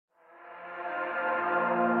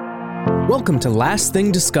Welcome to Last Thing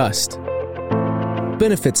Discussed.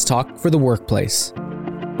 Benefits talk for the workplace.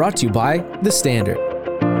 Brought to you by The Standard.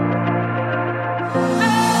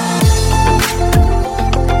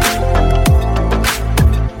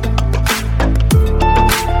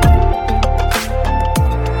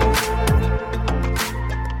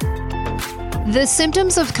 The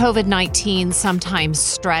symptoms of COVID-19 sometimes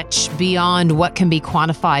stretch beyond what can be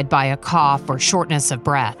quantified by a cough or shortness of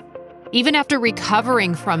breath. Even after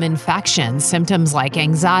recovering from infection, symptoms like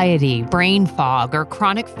anxiety, brain fog, or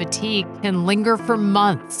chronic fatigue can linger for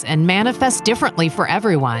months and manifest differently for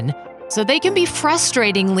everyone. So they can be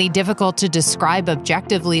frustratingly difficult to describe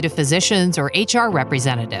objectively to physicians or HR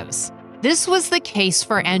representatives. This was the case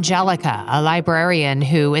for Angelica, a librarian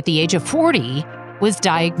who, at the age of 40, was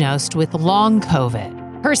diagnosed with long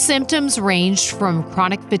COVID. Her symptoms ranged from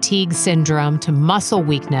chronic fatigue syndrome to muscle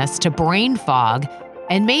weakness to brain fog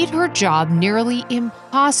and made her job nearly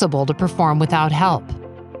impossible to perform without help.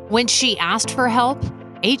 When she asked for help,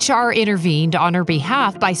 HR intervened on her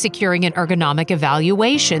behalf by securing an ergonomic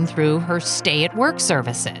evaluation through her stay-at-work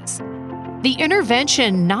services. The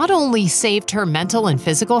intervention not only saved her mental and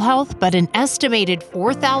physical health, but an estimated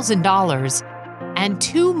 $4,000 and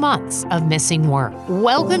 2 months of missing work.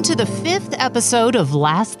 Welcome to the 5th episode of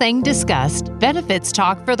Last Thing Discussed, Benefits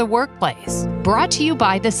Talk for the Workplace, brought to you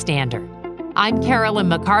by The Standard. I'm Carolyn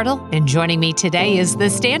McCardle, and joining me today is The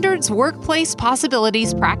Standard's Workplace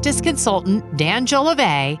Possibilities Practice Consultant, Dan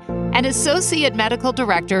Jolivet, and Associate Medical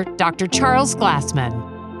Director, Dr. Charles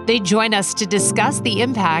Glassman. They join us to discuss the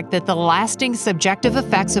impact that the lasting subjective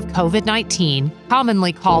effects of COVID-19,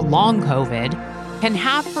 commonly called long COVID, can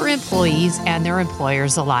have for employees and their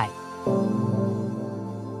employers alike.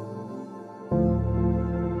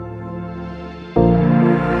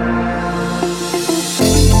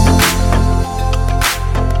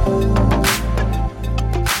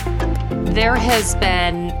 There has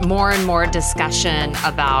been more and more discussion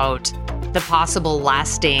about the possible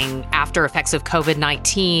lasting after effects of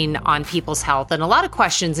COVID-19 on people's health, and a lot of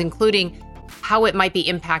questions, including how it might be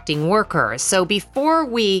impacting workers. So before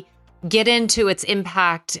we get into its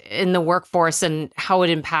impact in the workforce and how it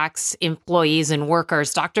impacts employees and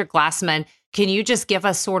workers, Dr. Glassman, can you just give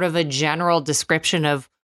us sort of a general description of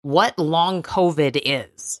what long COVID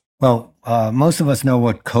is? Well, most of us know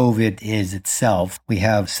what COVID is itself. We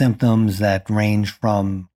have symptoms that range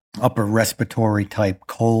from upper respiratory type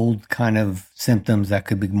cold kind of symptoms that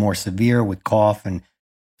could be more severe with cough and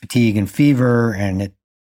fatigue and fever, and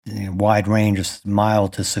a wide range of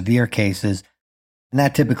mild to severe cases. And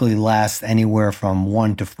that typically lasts anywhere from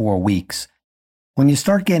 1 to 4 weeks. When you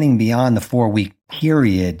start getting beyond the 4-week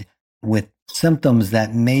period with symptoms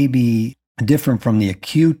that may be different from the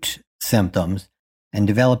acute symptoms and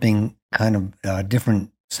developing kind of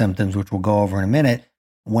different symptoms, which we'll go over in a minute,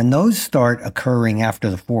 when those start occurring after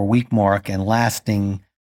the 4-week mark and lasting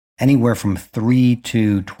anywhere from 3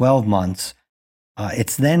 to 12 months,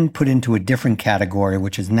 it's then put into a different category,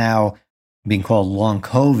 which is now being called long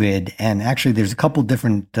COVID. And actually, there's a couple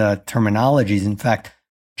different terminologies. In fact,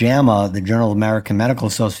 JAMA, the Journal of American Medical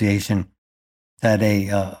Association, had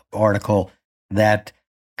a article that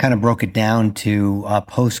kind of broke it down to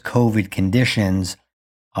post-COVID conditions,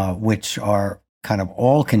 which are kind of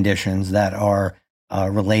all conditions that are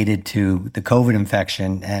related to the COVID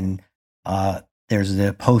infection. And there's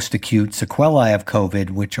the post-acute sequelae of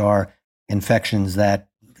COVID, which are infections that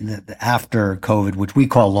after COVID, which we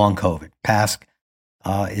call long COVID. PASC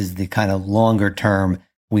is the kind of longer term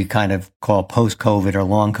we kind of call post-COVID or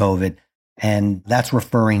long COVID. And that's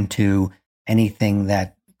referring to anything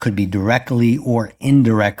that could be directly or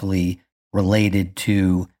indirectly related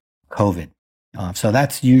to COVID. So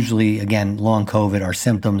that's usually, again, long COVID are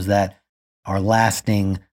symptoms that are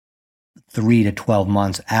lasting 3 to 12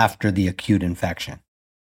 months after the acute infection.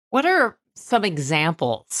 What are some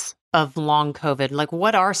examples of long COVID? Like,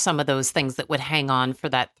 what are some of those things that would hang on for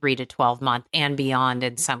that 3 to 12 month and beyond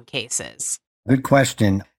in some cases? Good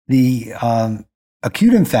question. The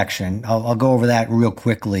acute infection, I'll go over that real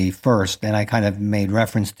quickly first. And I kind of made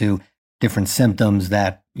reference to different symptoms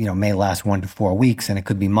that, may last 1 to 4 weeks, and it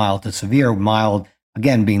could be mild to severe. Mild,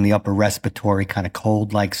 again, being the upper respiratory kind of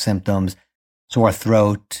cold-like symptoms, sore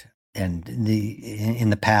throat, and in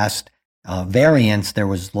the past variants, there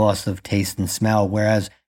was loss of taste and smell, whereas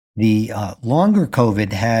the longer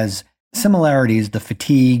COVID has similarities. The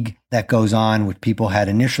fatigue that goes on, which people had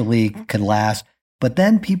initially, could last, but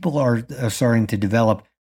then people are starting to develop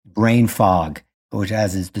brain fog, which,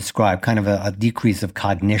 as is described, kind of a decrease of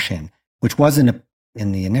cognition, which wasn't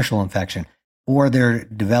in the initial infection, or they're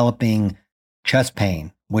developing chest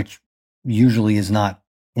pain, which usually is not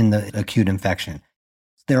in the acute infection.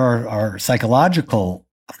 there are psychological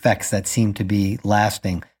effects that seem to be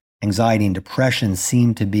lasting. Anxiety and depression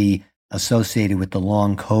seem to be associated with the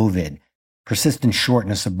long COVID. Persistent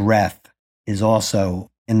shortness of breath is also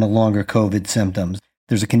in the longer COVID symptoms.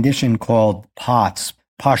 There's a condition called POTS,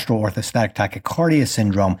 postural orthostatic tachycardia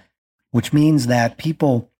syndrome, which means that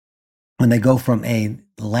people, when they go from a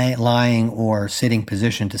lying or sitting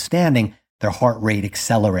position to standing, their heart rate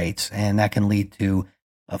accelerates, and that can lead to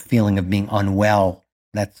a feeling of being unwell.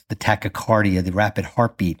 That's the tachycardia, the rapid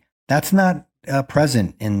heartbeat. That's not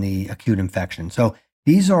present in the acute infection. So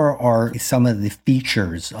these are some of the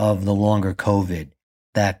features of the longer COVID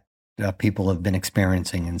that people have been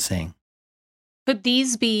experiencing and seeing. Could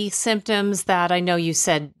these be symptoms that I know you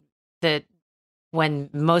said that when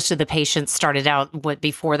most of the patients started out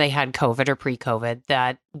before they had COVID or pre-COVID,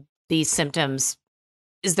 that these symptoms,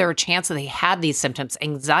 is there a chance that they had these symptoms,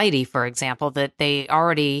 anxiety, for example, that they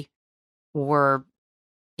already were,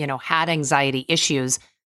 had anxiety issues,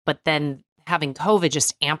 but then having COVID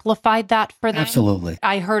just amplified that for them? Absolutely.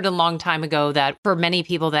 I heard a long time ago that for many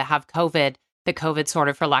people that have COVID, the COVID sort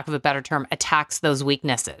of, for lack of a better term, attacks those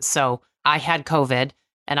weaknesses. So I had COVID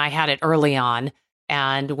and I had it early on.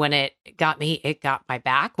 And when it got my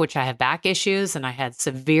back, which I have back issues, and I had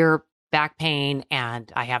severe back pain,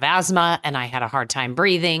 and I have asthma, and I had a hard time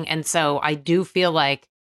breathing. And so I do feel like,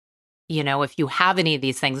 if you have any of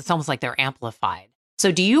these things, it's almost like they're amplified.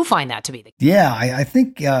 So do you find that to be the case? Yeah, I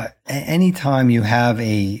think anytime you have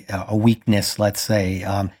a weakness, let's say,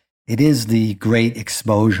 it is the great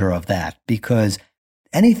exposure of that, because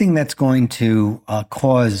anything that's going to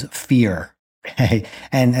cause fear, okay,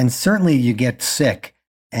 and certainly you get sick,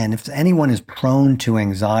 and if anyone is prone to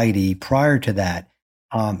anxiety prior to that,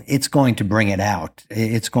 it's going to bring it out.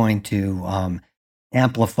 It's going to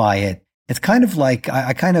amplify it. It's kind of like,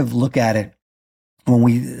 I kind of look at it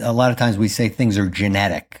when a lot of times we say things are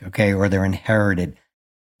genetic, okay, or they're inherited.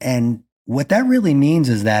 And what that really means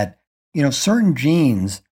is that, certain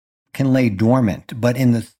genes can lay dormant, but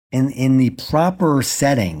in the proper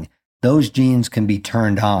setting, those genes can be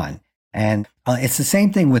turned on. And it's the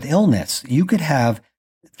same thing with illness. You could have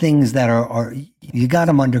things that are you got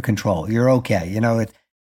them under control. You're okay.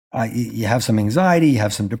 You have some anxiety, you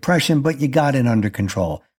have some depression, but you got it under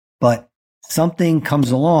control. But something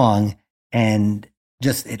comes along and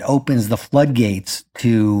just it opens the floodgates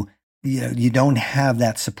to, you don't have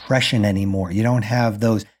that suppression anymore. You don't have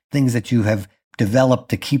those things that you have developed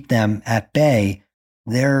to keep them at bay.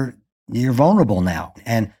 You're vulnerable now.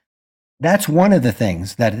 And that's one of the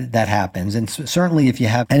things that happens. And certainly if you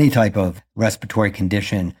have any type of respiratory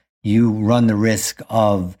condition, you run the risk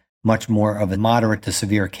of much more of a moderate to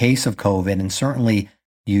severe case of COVID. And certainly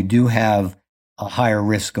you do have a higher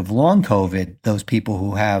risk of long COVID, those people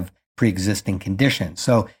who have pre-existing conditions.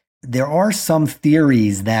 So there are some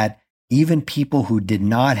theories that even people who did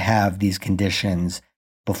not have these conditions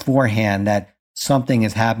beforehand, that something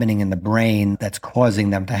is happening in the brain that's causing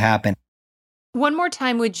them to happen. One more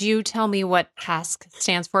time, would you tell me what PASC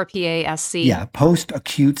stands for, PASC? Yeah,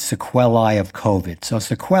 post-acute sequelae of COVID. So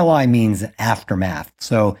sequelae means aftermath.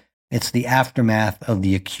 So it's the aftermath of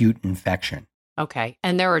the acute infection. Okay.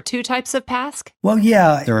 And there are two types of PASC? Well,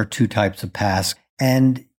 yeah, there are two types of PASC.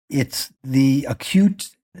 And it's the acute,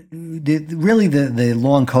 really the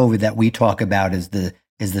long COVID that we talk about is the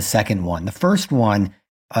second one. The first one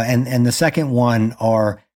and the second one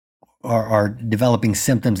are developing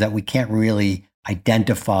symptoms that we can't really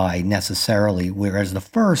identify necessarily, whereas the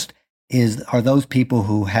first are those people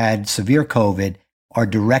who had severe COVID are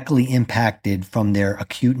directly impacted from their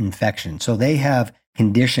acute infection. So they have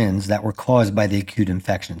conditions that were caused by the acute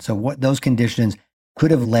infection. So what those conditions could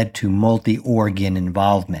have led to multi-organ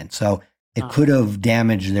involvement. So it could have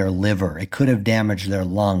damaged their liver. It could have damaged their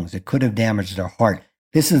lungs. It could have damaged their heart.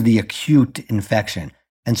 This is the acute infection.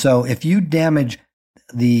 And so if you damage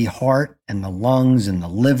the heart and the lungs and the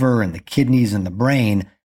liver and the kidneys and the brain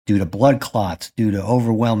due to blood clots, due to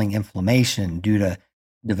overwhelming inflammation, due to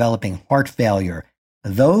developing heart failure,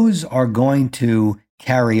 those are going to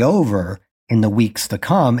carry over in the weeks to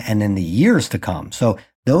come and in the years to come. So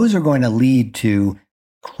those are going to lead to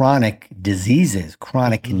chronic diseases,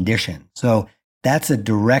 chronic conditions. So that's a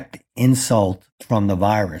direct insult from the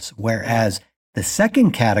virus. Whereas the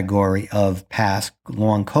second category of PASC,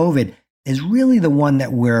 long COVID, is really the one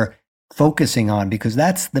that we're focusing on, because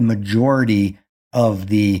that's the majority of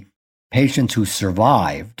the patients who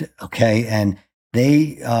survived, okay? And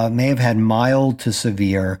they may have had mild to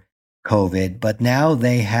severe COVID, but now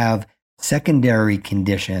they have secondary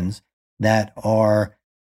conditions that are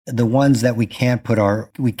the ones that we can't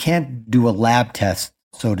do a lab test,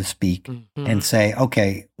 so to speak, and say,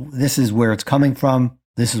 okay, this is where it's coming from.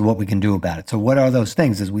 this is what we can do about it. So what are those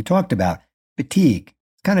things? As we talked about, fatigue.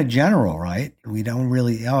 It's kind of general, right? We don't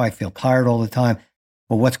really, I feel tired all the time.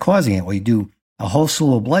 Well, what's causing it? Well, you do a whole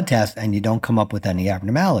slew of blood tests and you don't come up with any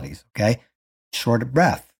abnormalities, okay? Short of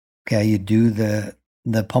breath, okay? You do the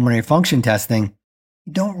pulmonary function testing,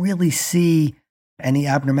 you don't really see any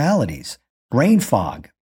abnormalities. Brain fog,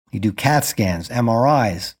 you do CAT scans,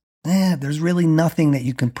 MRIs, there's really nothing that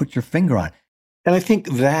you can put your finger on. And I think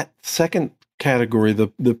that second category,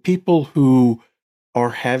 the people who are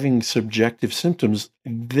having subjective symptoms,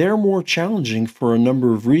 they're more challenging for a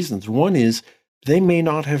number of reasons. One is they may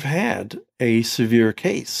not have had a severe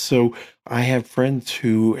case. So I have friends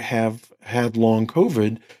who have had long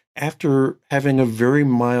COVID after having a very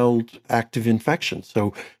mild active infection.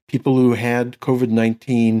 So people who had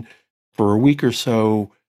COVID-19 for a week or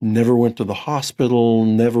so never went to the hospital,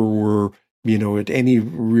 never were, at any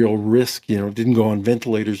real risk, didn't go on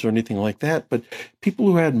ventilators or anything like that. But people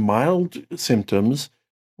who had mild symptoms,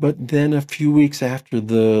 but then a few weeks after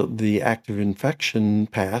the active infection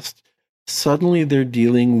passed, suddenly they're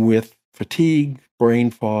dealing with fatigue, brain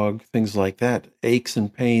fog, things like that, aches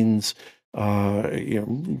and pains,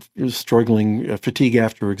 struggling, fatigue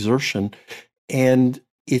after exertion. And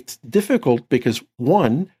it's difficult because,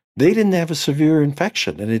 one, they didn't have a severe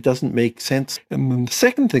infection, and it doesn't make sense. And then the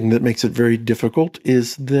second thing that makes it very difficult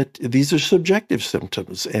is that these are subjective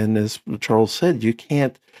symptoms. And as Charles said, you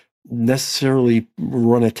can't necessarily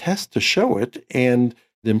run a test to show it. And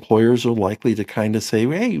the employers are likely to kind of say,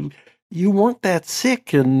 hey, you weren't that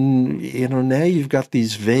sick, and now you've got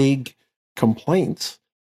these vague complaints.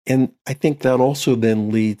 And I think that also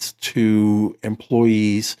then leads to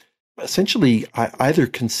employees essentially either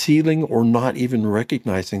concealing or not even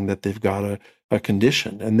recognizing that they've got a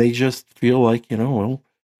condition. And they just feel like, well,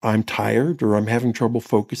 I'm tired or I'm having trouble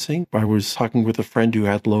focusing. I was talking with a friend who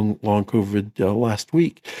had long COVID last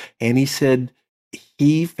week, and he said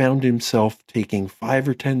he found himself taking 5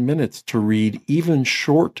 or 10 minutes to read even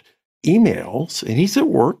short emails, and he's at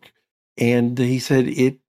work, and he said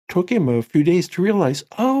it took him a few days to realize,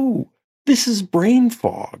 oh, this is brain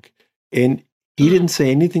fog. And he didn't say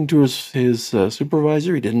anything to his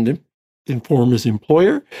supervisor. He didn't inform his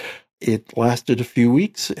employer. It lasted a few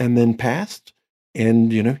weeks and then passed.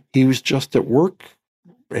 And, he was just at work,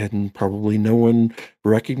 and probably no one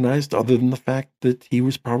recognized, other than the fact that he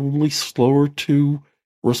was probably slower to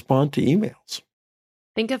respond to emails.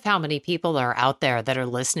 Think of how many people are out there that are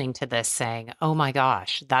listening to this saying, oh my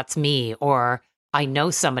gosh, that's me. Or I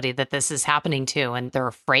know somebody that this is happening to, and they're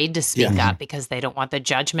afraid to speak up because they don't want the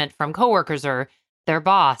judgment from coworkers or their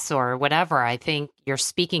boss or whatever. I think you're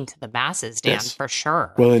speaking to the masses, Dan, for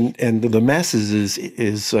sure. Well, and the masses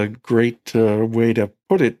is a great way to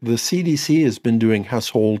put it. The CDC has been doing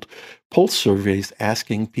household pulse surveys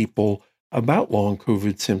asking people about long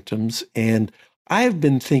COVID symptoms. And I have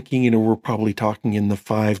been thinking, we're probably talking in the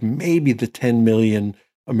 5, maybe the 10 million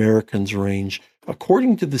Americans range.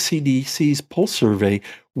 According to the CDC's pulse survey,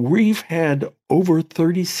 we've had over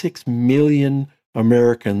 36 million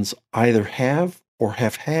Americans either have or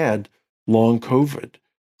have had long COVID.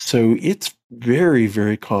 So it's very,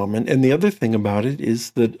 very common. And the other thing about it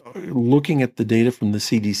is that looking at the data from the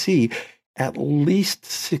CDC, at least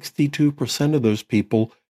 62% of those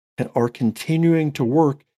people are continuing to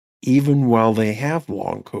work even while they have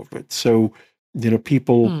long COVID. So,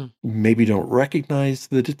 people maybe don't recognize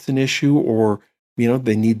that it's an issue, or,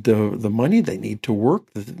 they need the money, they need to work,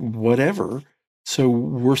 whatever. So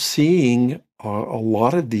we're seeing a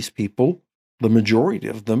lot of these people, the majority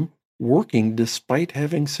of them, working despite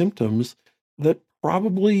having symptoms that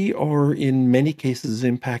probably are in many cases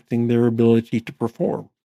impacting their ability to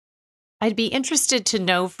perform. I'd be interested to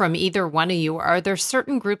know from either one of you, are there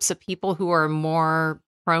certain groups of people who are more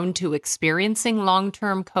prone to experiencing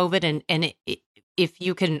long-term COVID? And if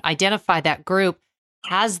you can identify that group,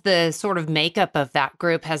 has the sort of makeup of that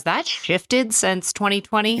group, has that shifted since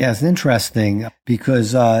 2020? Yeah, it's interesting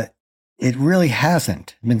because it really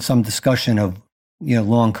hasn't been some discussion of,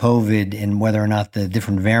 long COVID and whether or not the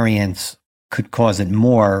different variants could cause it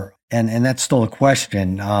more. And that's still a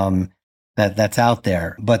question that's out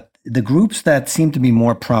there. But the groups that seem to be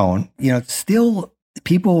more prone, still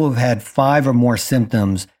people who have had 5 or more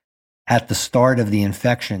symptoms at the start of the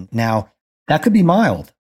infection. Now, that could be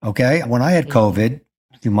mild, okay? When I had COVID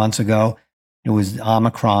a few months ago, it was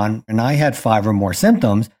Omicron, and I had 5 or more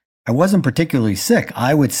symptoms. I wasn't particularly sick.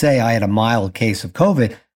 I would say I had a mild case of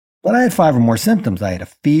COVID, but I had 5 or more symptoms. I had a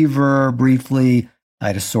fever briefly. I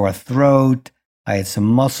had a sore throat. I had some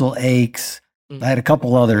muscle aches. I had a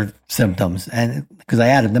couple other symptoms, and because I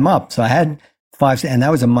added them up. So I had 5, and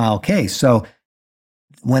that was a mild case. So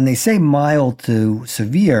when they say mild to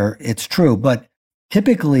severe, it's true. But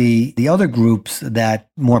typically, the other groups that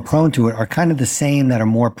more prone to it are kind of the same that are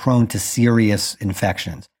more prone to serious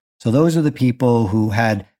infections. So those are the people who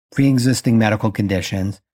had pre-existing medical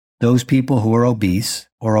conditions, those people who are obese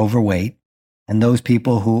or overweight, and those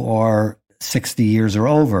people who are 60 years or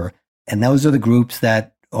over. And those are the groups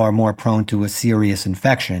that are more prone to a serious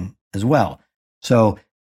infection as well. So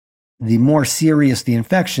the more serious the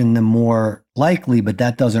infection, the more likely, but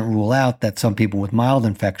that doesn't rule out that some people with mild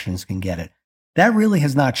infections can get it. That really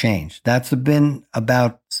has not changed. That's been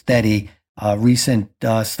about steady. Recent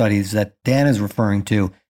studies that Dan is referring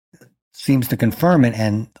to seems to confirm it,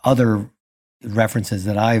 and other references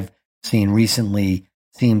that I've seen recently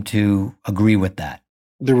seem to agree with that.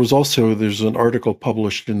 There's an article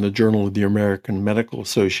published in the Journal of the American Medical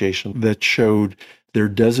Association that showed there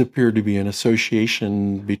does appear to be an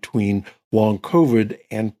association between long COVID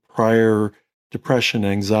and prior depression,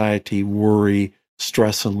 anxiety, worry,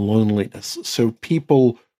 stress, and loneliness. So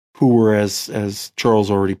people who were, as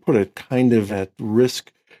Charles already put it, kind of at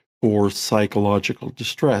risk for psychological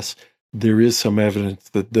distress, there is some evidence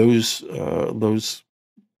that those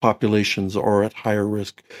populations are at higher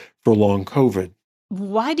risk for long COVID.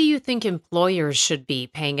 Why do you think employers should be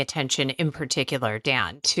paying attention in particular,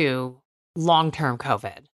 Dan, to long-term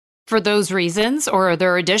COVID? For those reasons, or are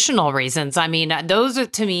there additional reasons? I mean, those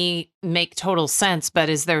to me make total sense, but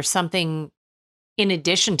is there something in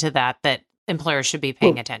addition to that employers should be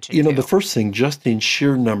paying attention to? The first thing, just in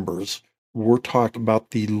sheer numbers, we're talking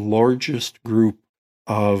about the largest group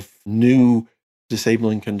of new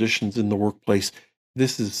disabling conditions in the workplace.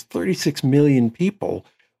 This is 36 million people.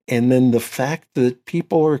 And then the fact that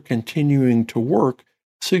people are continuing to work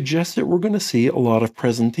suggests that we're going to see a lot of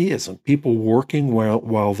presenteeism, people working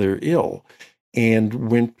while they're ill. And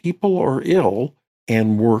when people are ill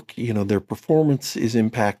and work, their performance is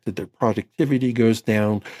impacted, their productivity goes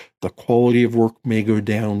down, the quality of work may go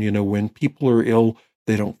down. When people are ill,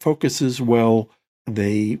 they don't focus as well.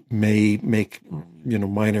 They may make,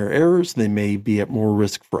 minor errors. They may be at more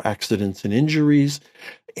risk for accidents and injuries.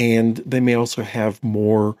 And they may also have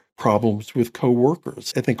more problems with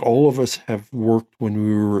coworkers. I think all of us have worked when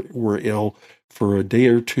we were ill for a day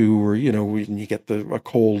or two, or, when you get a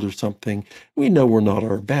cold or something, we know we're not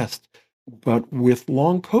our best. But with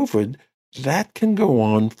long COVID, that can go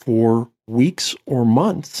on for weeks or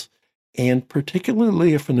months. And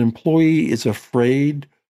particularly if an employee is afraid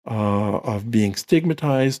of being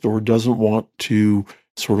stigmatized or doesn't want to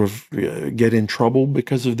sort of get in trouble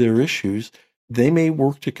because of their issues, they may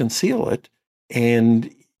work to conceal it, and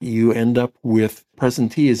you end up with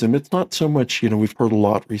presenteeism. It's not so much, we've heard a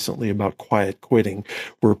lot recently about quiet quitting,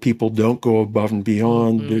 where people don't go above and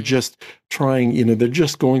beyond. Mm-hmm. They're just trying, they're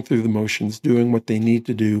just going through the motions, doing what they need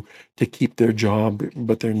to do to keep their job,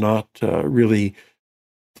 but they're not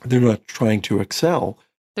they're not trying to excel.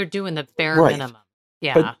 They're doing the bare minimum.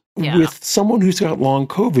 Yeah. But with someone who's got long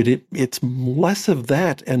COVID, it's less of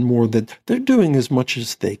that and more that they're doing as much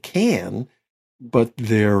as they can, but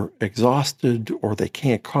they're exhausted, or they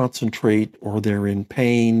can't concentrate, or they're in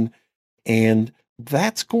pain. And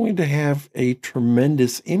that's going to have a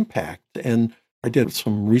tremendous impact. And I did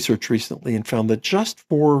some research recently and found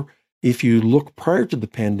that if you look prior to the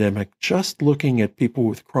pandemic, just looking at people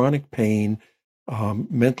with chronic pain,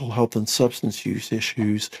 mental health and substance use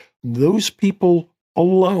issues, those people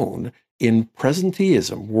alone in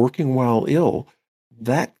presenteeism, working while ill,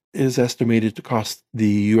 that is estimated to cost the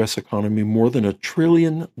U.S. economy more than $1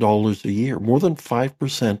 trillion a year, more than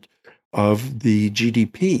 5% of the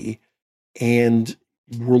GDP. And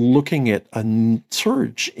we're looking at a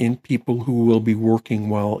surge in people who will be working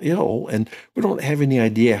while ill. And we don't have any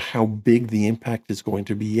idea how big the impact is going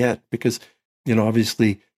to be yet, because,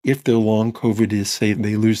 obviously, if their long COVID is, say,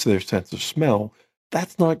 they lose their sense of smell,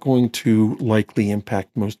 that's not going to likely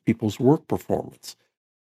impact most people's work performance.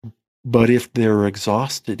 But if they're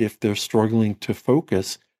exhausted, if they're struggling to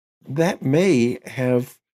focus, that may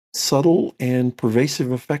have subtle and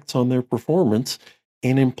pervasive effects on their performance.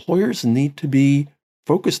 And employers need to be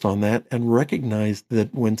focused on that and recognize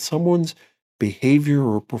that when someone's behavior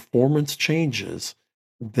or performance changes,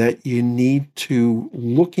 that you need to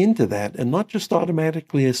look into that and not just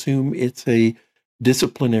automatically assume it's a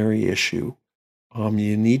disciplinary issue.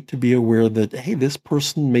 You need to be aware that, hey, this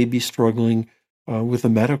person may be struggling with a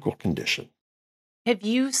medical condition. Have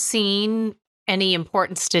you seen any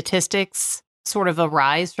important statistics sort of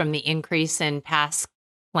arise from the increase in past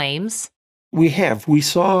claims? We have.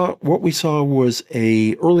 What we saw was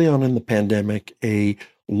early on in the pandemic, a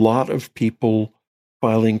lot of people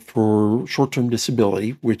filing for short-term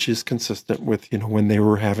disability, which is consistent with, when they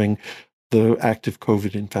were having the active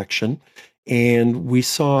COVID infection. And we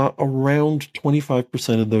saw around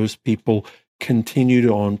 25% of those people continued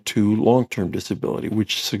on to long-term disability,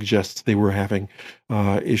 which suggests they were having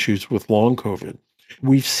issues with long COVID.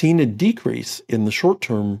 We've seen a decrease in the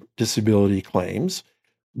short-term disability claims,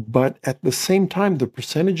 but at the same time, the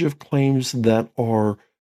percentage of claims that are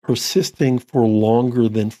persisting for longer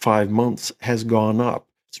than 5 months has gone up,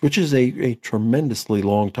 which is a tremendously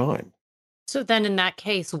long time. So then in that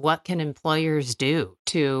case, what can employers do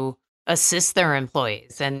to assist their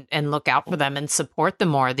employees and look out for them and support the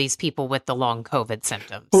more these people with the long COVID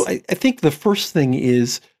symptoms? Well, I think the first thing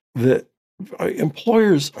is that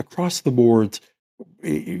employers across the board,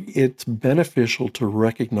 it's beneficial to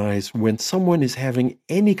recognize when someone is having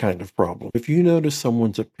any kind of problem. If you notice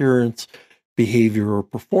someone's appearance, behavior, or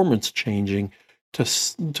performance changing,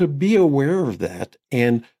 to be aware of that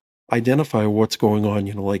and identify what's going on.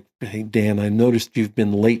 Like, hey, Dan, I noticed you've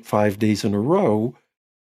been late 5 days in a row.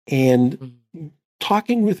 And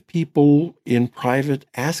talking with people in private,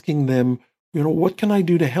 asking them, what can I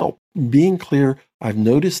do to help? Being clear, I've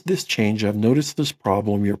noticed this change, I've noticed this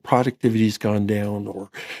problem, your productivity's gone down, or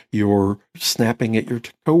you're snapping at your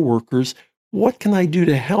coworkers. What can I do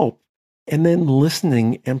to help? And then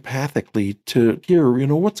listening empathically to hear,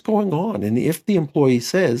 what's going on. And if the employee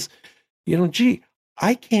says, gee,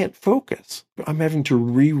 I can't focus, I'm having to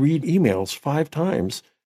reread emails 5 times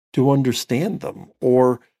to understand them,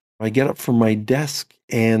 or I get up from my desk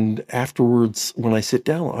and afterwards, when I sit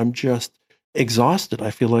down, I'm just exhausted.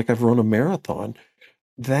 I feel like I've run a marathon.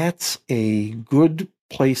 That's a good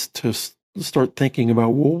place to start thinking about,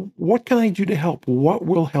 well, what can I do to help? What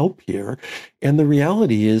will help here? And the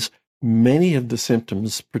reality is many of the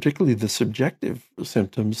symptoms, particularly the subjective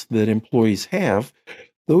symptoms that employees have,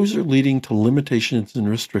 those are leading to limitations and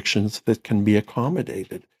restrictions that can be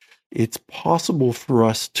accommodated. It's possible for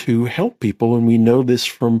us to help people, and we know this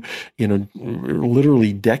from,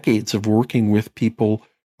 literally decades of working with people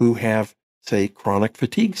who have, say, chronic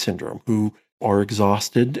fatigue syndrome, who are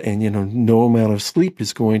exhausted, and, no amount of sleep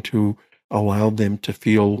is going to allow them to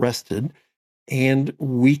feel rested. And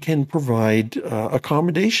we can provide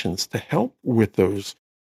accommodations to help with those.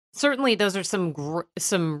 Certainly, those are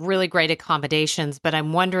some really great accommodations. But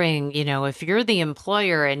I'm wondering, if you're the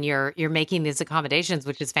employer and you're making these accommodations,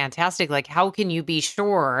 which is fantastic, like how can you be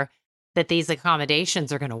sure that these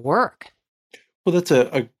accommodations are going to work? Well, that's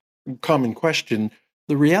a common question.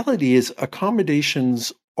 The reality is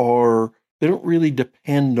accommodations they don't really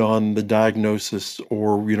depend on the diagnosis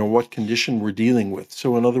or, what condition we're dealing with.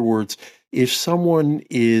 So in other words, if someone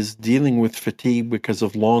is dealing with fatigue because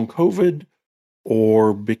of long COVID,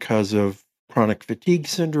 or because of chronic fatigue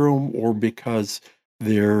syndrome, or because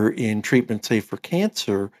they're in treatment, say, for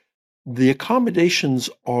cancer, the accommodations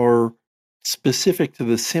are specific to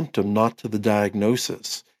the symptom, not to the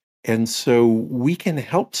diagnosis. And so we can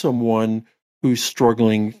help someone who's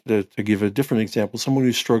struggling, to give a different example, someone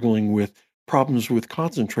who's struggling with problems with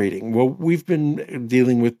concentrating. Well, we've been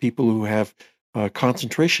dealing with people who have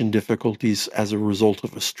concentration difficulties as a result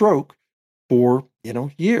of a stroke for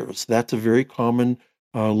years. That's a very common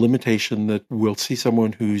limitation that we'll see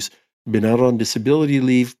someone who's been out on disability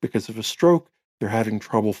leave because of a stroke. They're having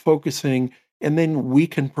trouble focusing, and then we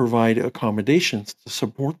can provide accommodations to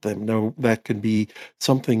support them. Now, that could be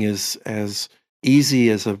something as easy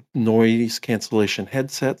as a noise cancellation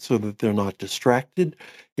headset so that they're not distracted.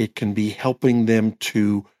 It can be helping them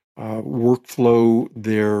to workflow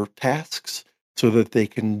their tasks so that they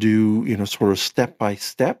can do sort of step by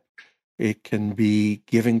step. It can be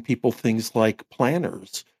giving people things like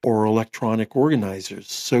planners or electronic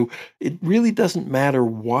organizers. So it really doesn't matter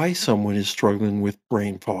why someone is struggling with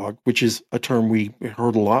brain fog, which is a term we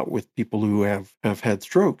heard a lot with people who have had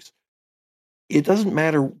strokes. It doesn't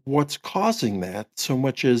matter what's causing that so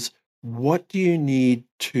much as what do you need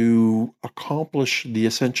to accomplish the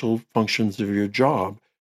essential functions of your job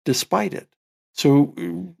despite it. So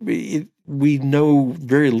we know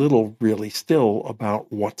very little really still about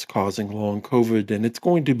what's causing long COVID, and it's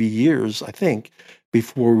going to be years, I think,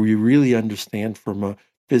 before we really understand from a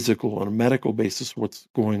physical and a medical basis what's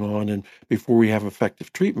going on and before we have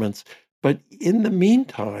effective treatments. But in the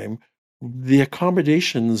meantime, the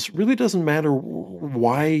accommodations really doesn't matter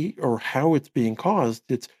why or how it's being caused.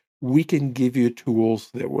 It's we can give you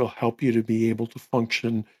tools that will help you to be able to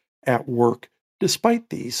function at work despite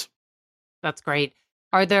these. That's great.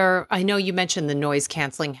 I know you mentioned the noise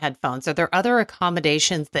canceling headphones. Are there other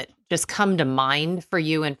accommodations that just come to mind for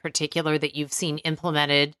you in particular that you've seen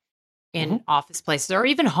implemented in office places or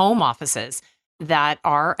even home offices that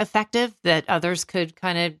are effective that others could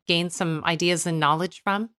kind of gain some ideas and knowledge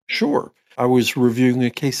from? Sure. I was reviewing a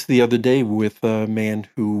case the other day with a man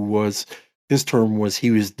his term was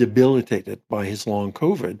he was debilitated by his long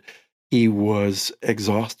COVID. He was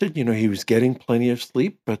exhausted. He was getting plenty of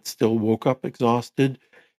sleep, but still woke up exhausted.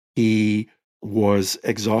 He was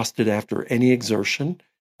exhausted after any exertion.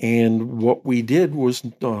 And what we did was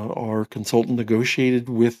our consultant negotiated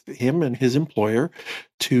with him and his employer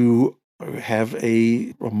to have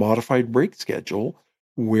a modified break schedule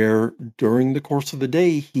where during the course of the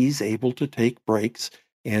day, he's able to take breaks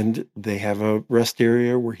and they have a rest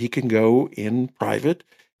area where he can go in private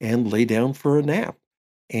and lay down for a nap.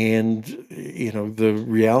 And, the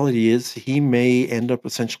reality is he may end up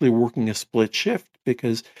essentially working a split shift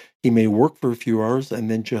because he may work for a few hours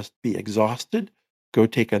and then just be exhausted, go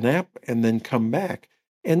take a nap, and then come back.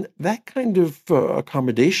 And that kind of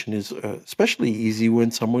accommodation is especially easy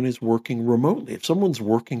when someone is working remotely. If someone's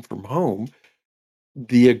working from home,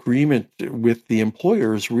 the agreement with the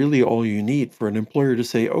employer is really all you need for an employer to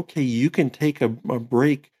say, okay, you can take a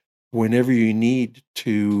break whenever you need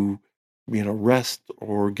to, rest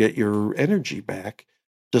or get your energy back,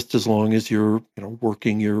 just as long as you're,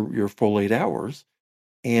 working your full 8 hours.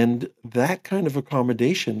 And that kind of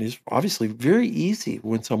accommodation is obviously very easy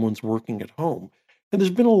when someone's working at home. And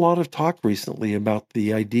there's been a lot of talk recently about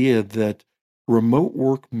the idea that remote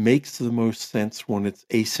work makes the most sense when it's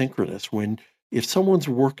asynchronous, when if someone's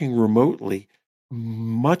working remotely,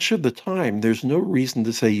 much of the time, there's no reason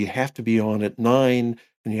to say you have to be on at 9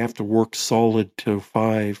 and you have to work solid till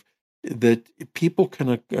 5, that people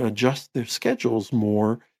can adjust their schedules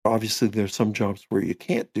more. Obviously, there's some jobs where you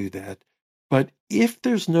can't do that. But if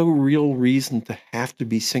there's no real reason to have to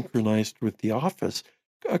be synchronized with the office,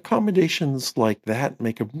 accommodations like that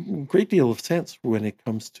make a great deal of sense when it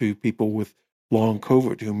comes to people with long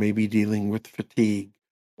COVID who may be dealing with fatigue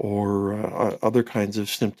or other kinds of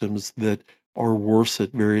symptoms that are worse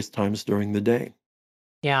at various times during the day.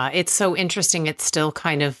 Yeah, it's so interesting. It's still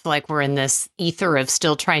kind of like we're in this ether of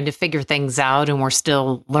still trying to figure things out and we're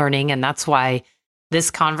still learning. And that's why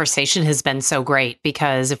this conversation has been so great,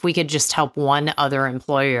 because if we could just help one other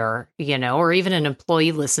employer, or even an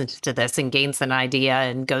employee listens to this and gains an idea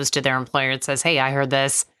and goes to their employer and says, hey, I heard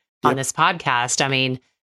this on this podcast. I mean,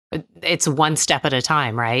 it's one step at a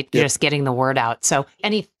time, right? Yep. Just getting the word out. So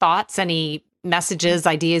any thoughts, any messages,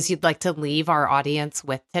 ideas you'd like to leave our audience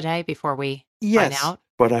with today before we sign out?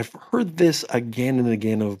 But I've heard this again and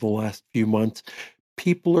again over the last few months.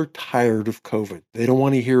 People are tired of COVID. They don't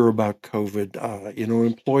want to hear about COVID.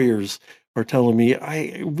 Employers are telling me,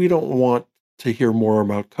 we don't want to hear more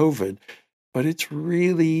about COVID. But it's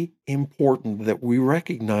really important that we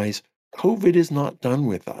recognize COVID is not done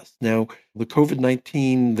with us. Now, the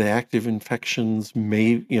COVID-19, the active infections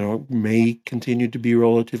may continue to be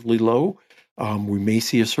relatively low. We may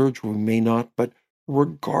see a surge, we may not. But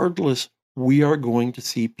regardless, we are going to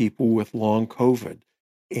see people with long COVID.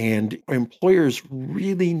 And employers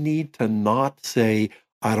really need to not say,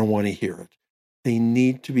 I don't want to hear it. They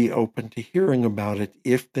need to be open to hearing about it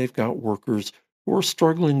if they've got workers who are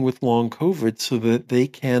struggling with long COVID so that they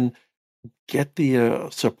can get the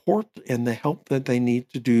support and the help that they need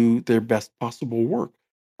to do their best possible work.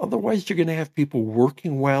 Otherwise, you're going to have people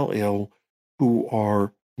working while ill who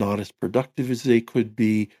are not as productive as they could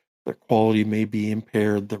be. Their quality may be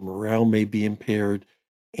impaired, their morale may be impaired,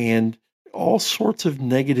 and all sorts of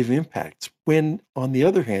negative impacts. When, on the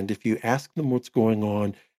other hand, if you ask them what's going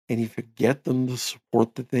on and if you get them the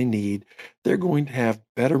support that they need, they're going to have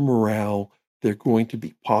better morale. They're going to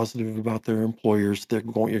be positive about their employers. You're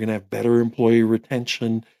going to have better employee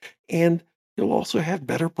retention, and you'll also have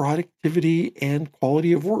better productivity and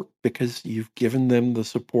quality of work because you've given them the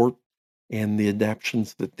support and the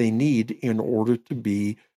adaptations that they need in order to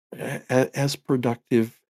be as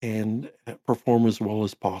productive and perform as well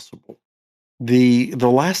as possible. The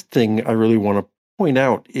last thing I really want to point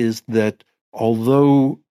out is that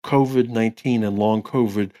although COVID-19 and long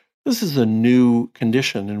COVID, this is a new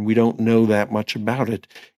condition and we don't know that much about it,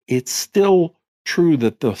 it's still true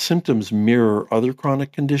that the symptoms mirror other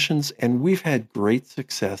chronic conditions, and we've had great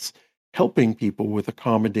success helping people with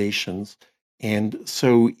accommodations. And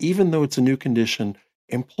so even though it's a new condition,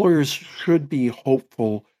 employers should be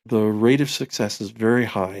hopeful. The rate of success is very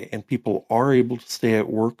high and people are able to stay at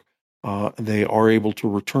work. They are able to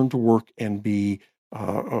return to work and be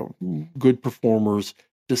good performers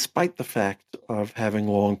despite the fact of having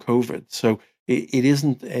long COVID. So it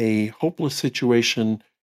isn't a hopeless situation,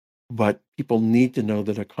 but people need to know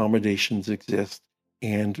that accommodations exist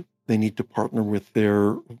and they need to partner with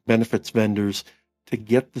their benefits vendors to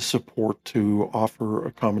get the support to offer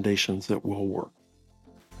accommodations that will work.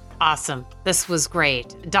 Awesome. This was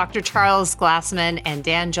great. Dr. Charles Glassman and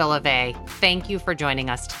Dan Jolivet, thank you for joining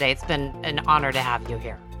us today. It's been an honor to have you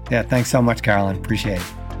here. Yeah, thanks so much, Carolyn. Appreciate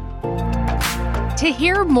it. To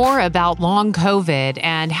hear more about long COVID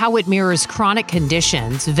and how it mirrors chronic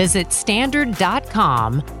conditions, visit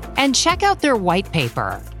standard.com and check out their white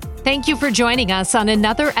paper. Thank you for joining us on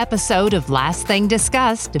another episode of Last Thing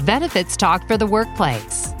Discussed, Benefits Talk for the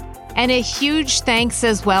Workplace. And a huge thanks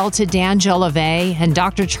as well to Dan Jolivet and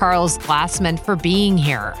Dr. Charles Glassman for being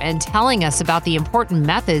here and telling us about the important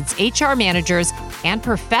methods HR managers and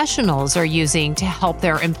professionals are using to help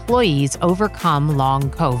their employees overcome long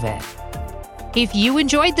COVID. If you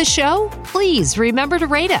enjoyed the show, please remember to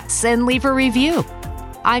rate us and leave a review.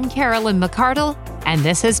 I'm Carolyn McCardle, and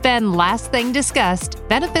this has been Last Thing Discussed,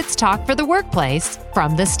 Benefits Talk for the Workplace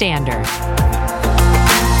from The Standard.